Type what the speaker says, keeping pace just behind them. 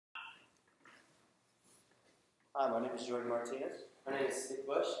Hi, my name is Jordan Martinez. My name is Nick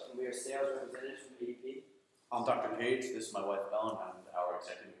Bush, and we are sales representatives from ADP. I'm Dr. Page. This is my wife Ellen and our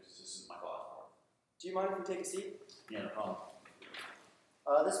executive assistant Michael Osborne. Do you mind if we take a seat? Yeah, no problem.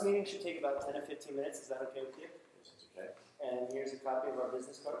 This meeting should take about 10 to 15 minutes. Is that okay with you? Yes, it's okay. And here's a copy of our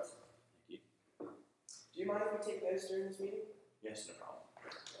business cards. Thank you. Do you mind if we take notes during this meeting? Yes, no problem.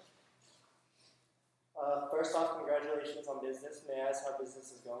 First off, congratulations on business. May I ask how business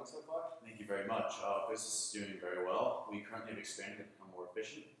is going so far? Thank you very much. Business is doing very well. We currently have expanded and become more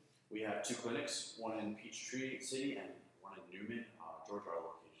efficient. We have 2 clinics, one in Peachtree City and one in Newman. Georgia are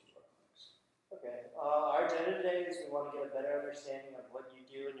locations of our clinics. Okay. Our agenda today is we want to get a better understanding of what you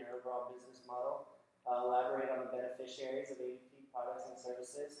do in your overall business model, elaborate on the beneficiaries of ADP products and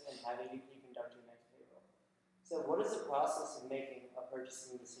services, and have ADP conduct your next payroll. So what is the process of making a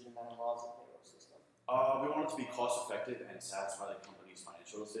purchasing decision that involves a payroll system? We want it to be cost effective and satisfy the company's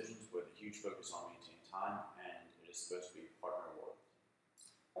financial decisions with a huge focus on maintaining time, and it is supposed to be partner reward.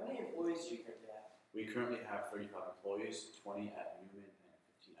 How many employees do you currently have? We currently have 35 employees, 20 at Newman and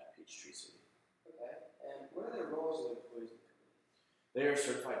 15 at Peachtree City. Okay. And what are the roles of the employees in the company? They are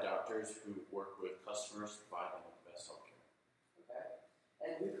certified doctors who work with customers to provide them with the best health care. Okay.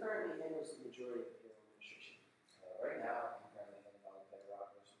 And who currently handles the majority of payroll administration? Right now, I'm currently handling all the payroll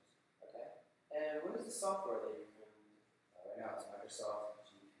operations. Okay. And what is the software that you're currently using? Right now, it's Microsoft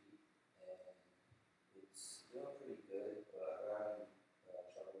GP, and it's doing pretty good, but we're having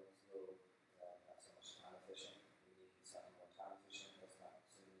trouble with a little, not so much time efficient. We need something more time efficient that's not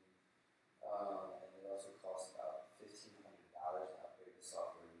consuming. And it also costs about $1,500 to upgrade the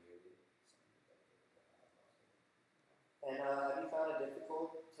software yearly. And have you found it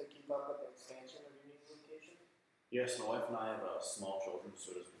difficult to keep up with the expansion of your new location? Yes, my wife and I have small children,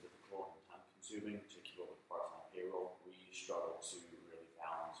 so it has been difficult and time consuming to keep up with part-time payroll. We struggle to really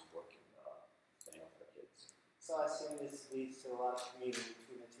balance work and staying with our kids. So I assume this leads to a lot of commuting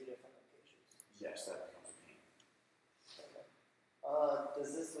between the 2 different locations. Yes, that becomes a pain. Okay.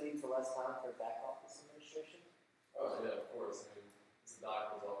 Does this lead to less time for back office administration? Oh yeah, of course. I mean, it's a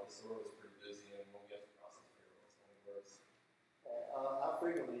doctor's office, so we're always pretty busy, and when we have to process payroll, it's only worse. Okay. How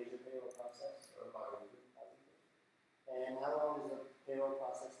frequently is your payroll process? Bi-weekly. And how long does the payroll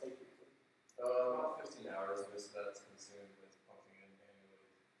process take usually? About 15 hours, most of that's consumed with punching in manually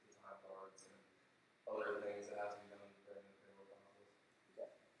the time cards and other things that have to be done during the payroll process.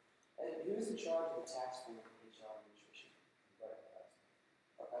 Okay. And who is in charge of the tax form and HR administration? Right.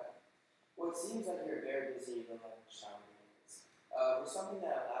 Okay. Well, it seems like you're very busy and don't have much time to handle this. Will something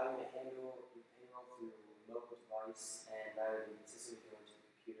that allow you to handle your payroll through a remote device and rather than consistently going to the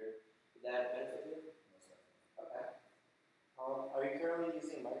computer, would that benefit you? Okay. Are you currently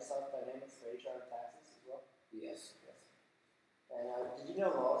using Microsoft Dynamics for HR and taxes as well? Yes. And did you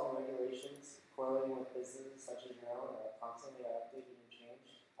know laws and regulations correlating with businesses such as your own are constantly updated and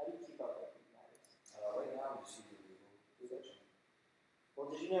changed? How do you keep up with these matters? Right now, I'm just using Google. Well,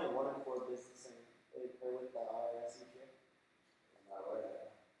 did you know 1 in 4 businesses incur with the IRS each year? I'm not aware of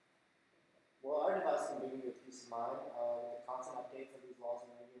that. Well, our device can bring you a peace of mind with the constant updates of these laws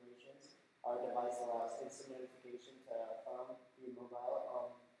and regulations. Our device allows instant notification to phone through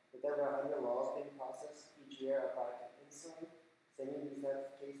mobile. With over 100 laws being processed each year, our product can instantly send you these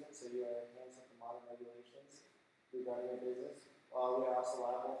notifications so you are enhanced with the modern regulations regarding your business. We are also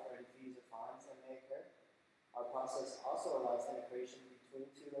liable for any fees or fines that may occur. Our process also allows integration between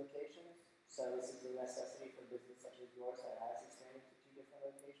 2 locations, so this is a necessity for business such as yours that has expanded to 2 different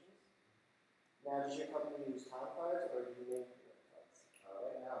locations. Now, does your company use time cards or do you make your cards?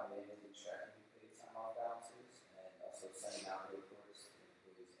 Right now, I'm mainly tracking paid time off balances and also sending out reports to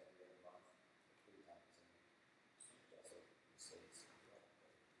employees every other month. Pretty time consuming. Also, mistakes.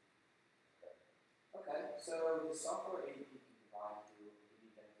 Okay. So the software ADP can provide you will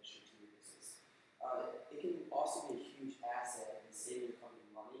be beneficial to your business. It can also be a huge asset in saving your company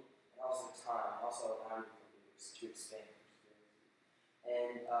money and also time, and also allowing your company to expand.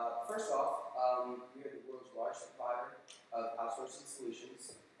 And first off, we are the world's largest provider of outsourcing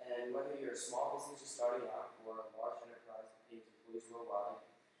solutions. And whether you're a small business just starting out or a large enterprise that pays employees worldwide,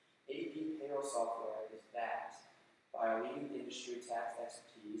 ADP payroll software is backed by our leading industry tax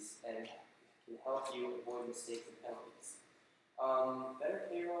expertise and can help you avoid mistakes and penalties. Better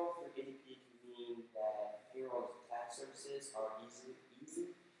payroll through ADP can mean that payroll and tax services are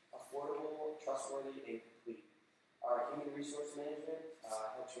easy, affordable, trustworthy, and complete. Our human resource management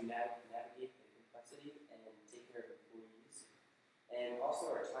helps you navigate the complexity and take care of employees. And also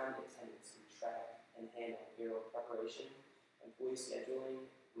our time and attendance can track and handle payroll preparation, employee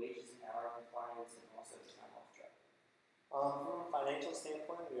scheduling, wages and hour compliance, and also time off tracking. From a financial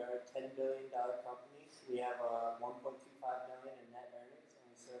standpoint, we are a $10 billion company. We have 1.25 million in net earnings,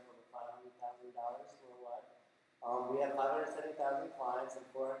 and we serve over $500,000 worldwide. We have 570,000 clients, and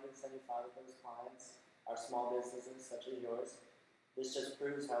 475 of those clients are small businesses such as yours. This just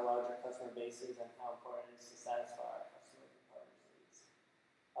proves how large our customer base is and how important it is to satisfy our customers and partners' needs.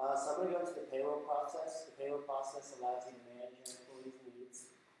 So I'm going to go into the payroll process. The payroll process allows you to manage your employees'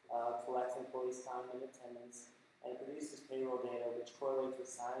 needs, collect employees' time and attendance, and produces payroll data which correlates with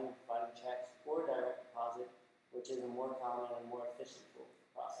signing and providing checks or direct deposit, which is a more common and more efficient tool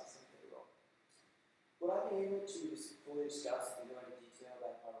for processing payroll. Would I be able to fully discuss and go into detail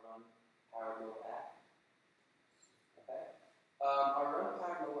about our Run Power Mobile app? Okay. Our Run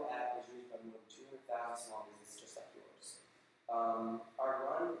Power Mobile app is used by more than 200,000 small businesses just like yours. Our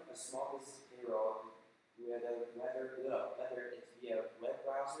Run a small business payroll, whether it's via web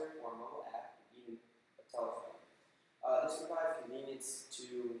browser or mobile app, even a telephone. This provides convenience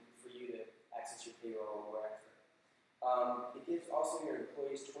for you to access your payroll wherever. It gives also your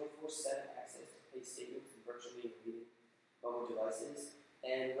employees 24/7 access to pay statements and virtually immediate mobile devices.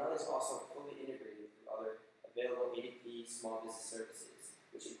 And Run is also fully integrated through other available ADP small business services,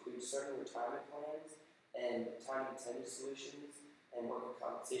 which include certain retirement plans and time and attendance solutions and worker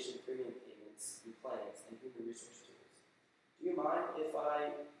compensation premium payments and plans and human resource tools. Do you mind if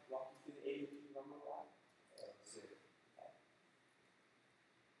I walk you through the ADP Run mobile app? Let's see.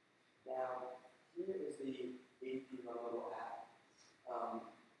 Now, here is the ADP Run mobile app.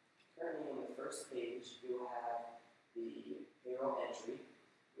 Currently on the first page, you'll have the payroll entry,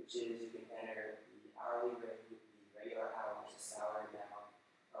 which is you can enter the hourly rate, the regular hours, the salary amount,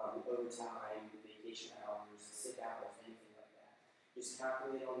 the overtime, vacation hours, sick hours, anything like that. Just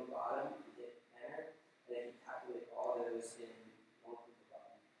calculate on the bottom, you hit enter, and then you calculate all those in one click of a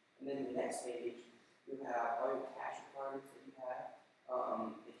button. And then the next page, you have all your cash requirements that you have.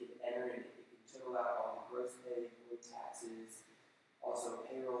 It can enter and it can total out all the gross pay, employee taxes, also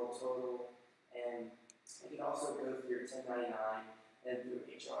payroll total, and it can also go through your 1099 and through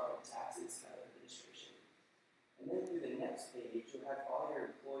HR and taxes kind of administration. And then through the next page, you'll have all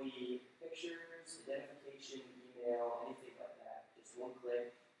your employee pictures, identification, email, anything like that. Just one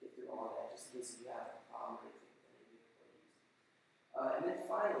click, get through all that, just in case you have a problem or anything with any of your employees. And then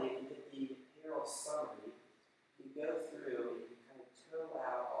finally, if you get the payroll summary, you go through and you kind of total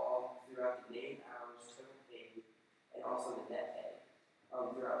out all throughout the name, hours, total paid, and also the net pay.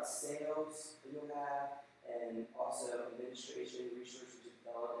 Throughout sales that you'll have, and also administration, research and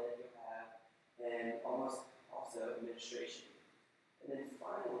development you'll have, and almost also administration. And then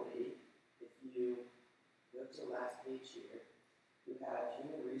finally, if you go to the last page here, you have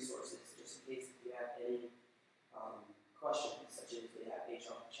human resources, just in case if you have any questions, such as they have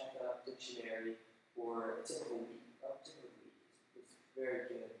HR checkup, dictionary, or a typical week. It's very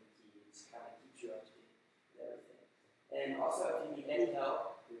good and key. It kind of keeps you up to date with everything. And also, if you need any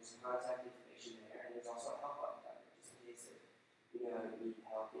help, there's contact information there, and there's also a help button down there, just in case if you need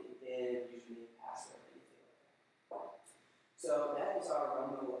help getting in, username, password, anything like that. So that is our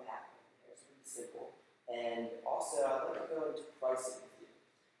Run mobile app right there. It's pretty simple. And also, I'd like to go into pricing with you.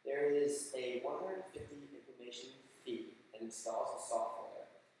 There is a $150 implementation fee that installs the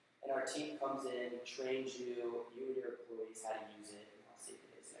software, and our team comes in, trains you and your employees how to use it and how safe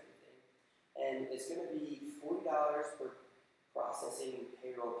it is and everything. And it's going to be $40 per processing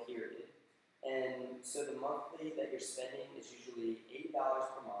payroll period. And so the monthly that you're spending is usually $80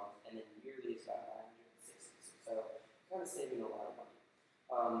 per month, and then yearly is about $960. So kind of saving a lot of money.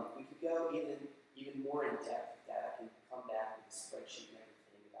 We could go even more in depth with that. I can come back with a spreadsheet and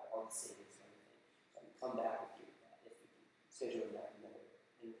everything about all the savings and everything. So I can come back with you with that if we can schedule that another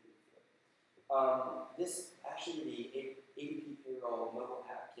interview for it. This actually, the ADP Payroll mobile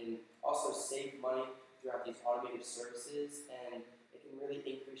app can also save money throughout these automated services, and it can really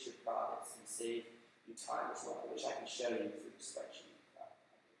increase your profits and save you time as well, which I can show you through the spreadsheet.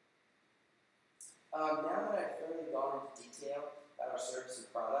 Now that I've thoroughly gone into detail about our service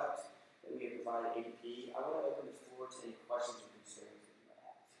and product that we have provided ADP, I want to open the floor to any questions or concerns that you might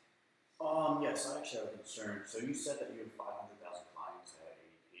have. Yes, I actually have a concern. So you said that you have 500,000 clients at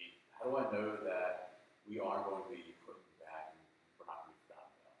ADP. How do I know that we aren't going to be putting you back and we're not going to be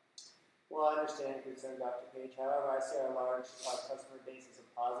forgotten about? Well, I understand your concern, Dr. Page. However, I see our large customer base as a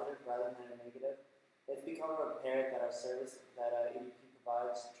positive rather than a negative. It's become apparent that our service that ADP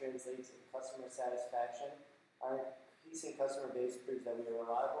provides translates into customer satisfaction. Our increasing customer base proves that we are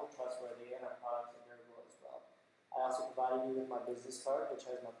reliable, trustworthy, and our products are durable as well. I also provided you with my business card, which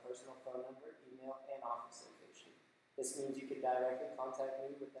has my personal phone number, email, and office location. This means you can directly contact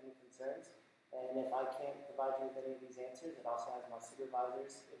me with any concerns. And if I can't provide you with any of these answers, it also has my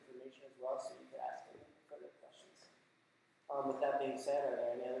supervisor's information as well, so you could ask them further questions. With that being said, are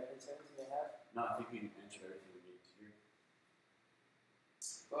there any other concerns you may have? No, I think we answered everything we needed to hear.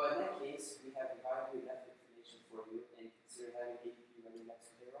 Well, in that case, we have provided you enough information for you and consider having ADP run your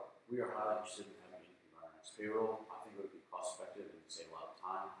next payroll. We are highly interested in having ADP run our next payroll. I think it would be cost effective and save a lot of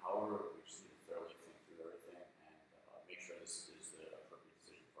time. However, we just need to thoroughly think through everything and make sure this is the appropriate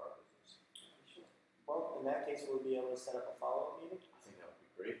decision for our business. Well, in that case, we'll be able to set up a follow-up meeting. I think that would be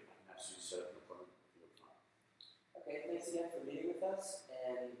great. I can absolutely set up an appointment with you time. Okay, thanks again for meeting with us,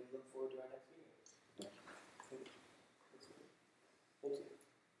 and we look forward to our next meeting. Thank you.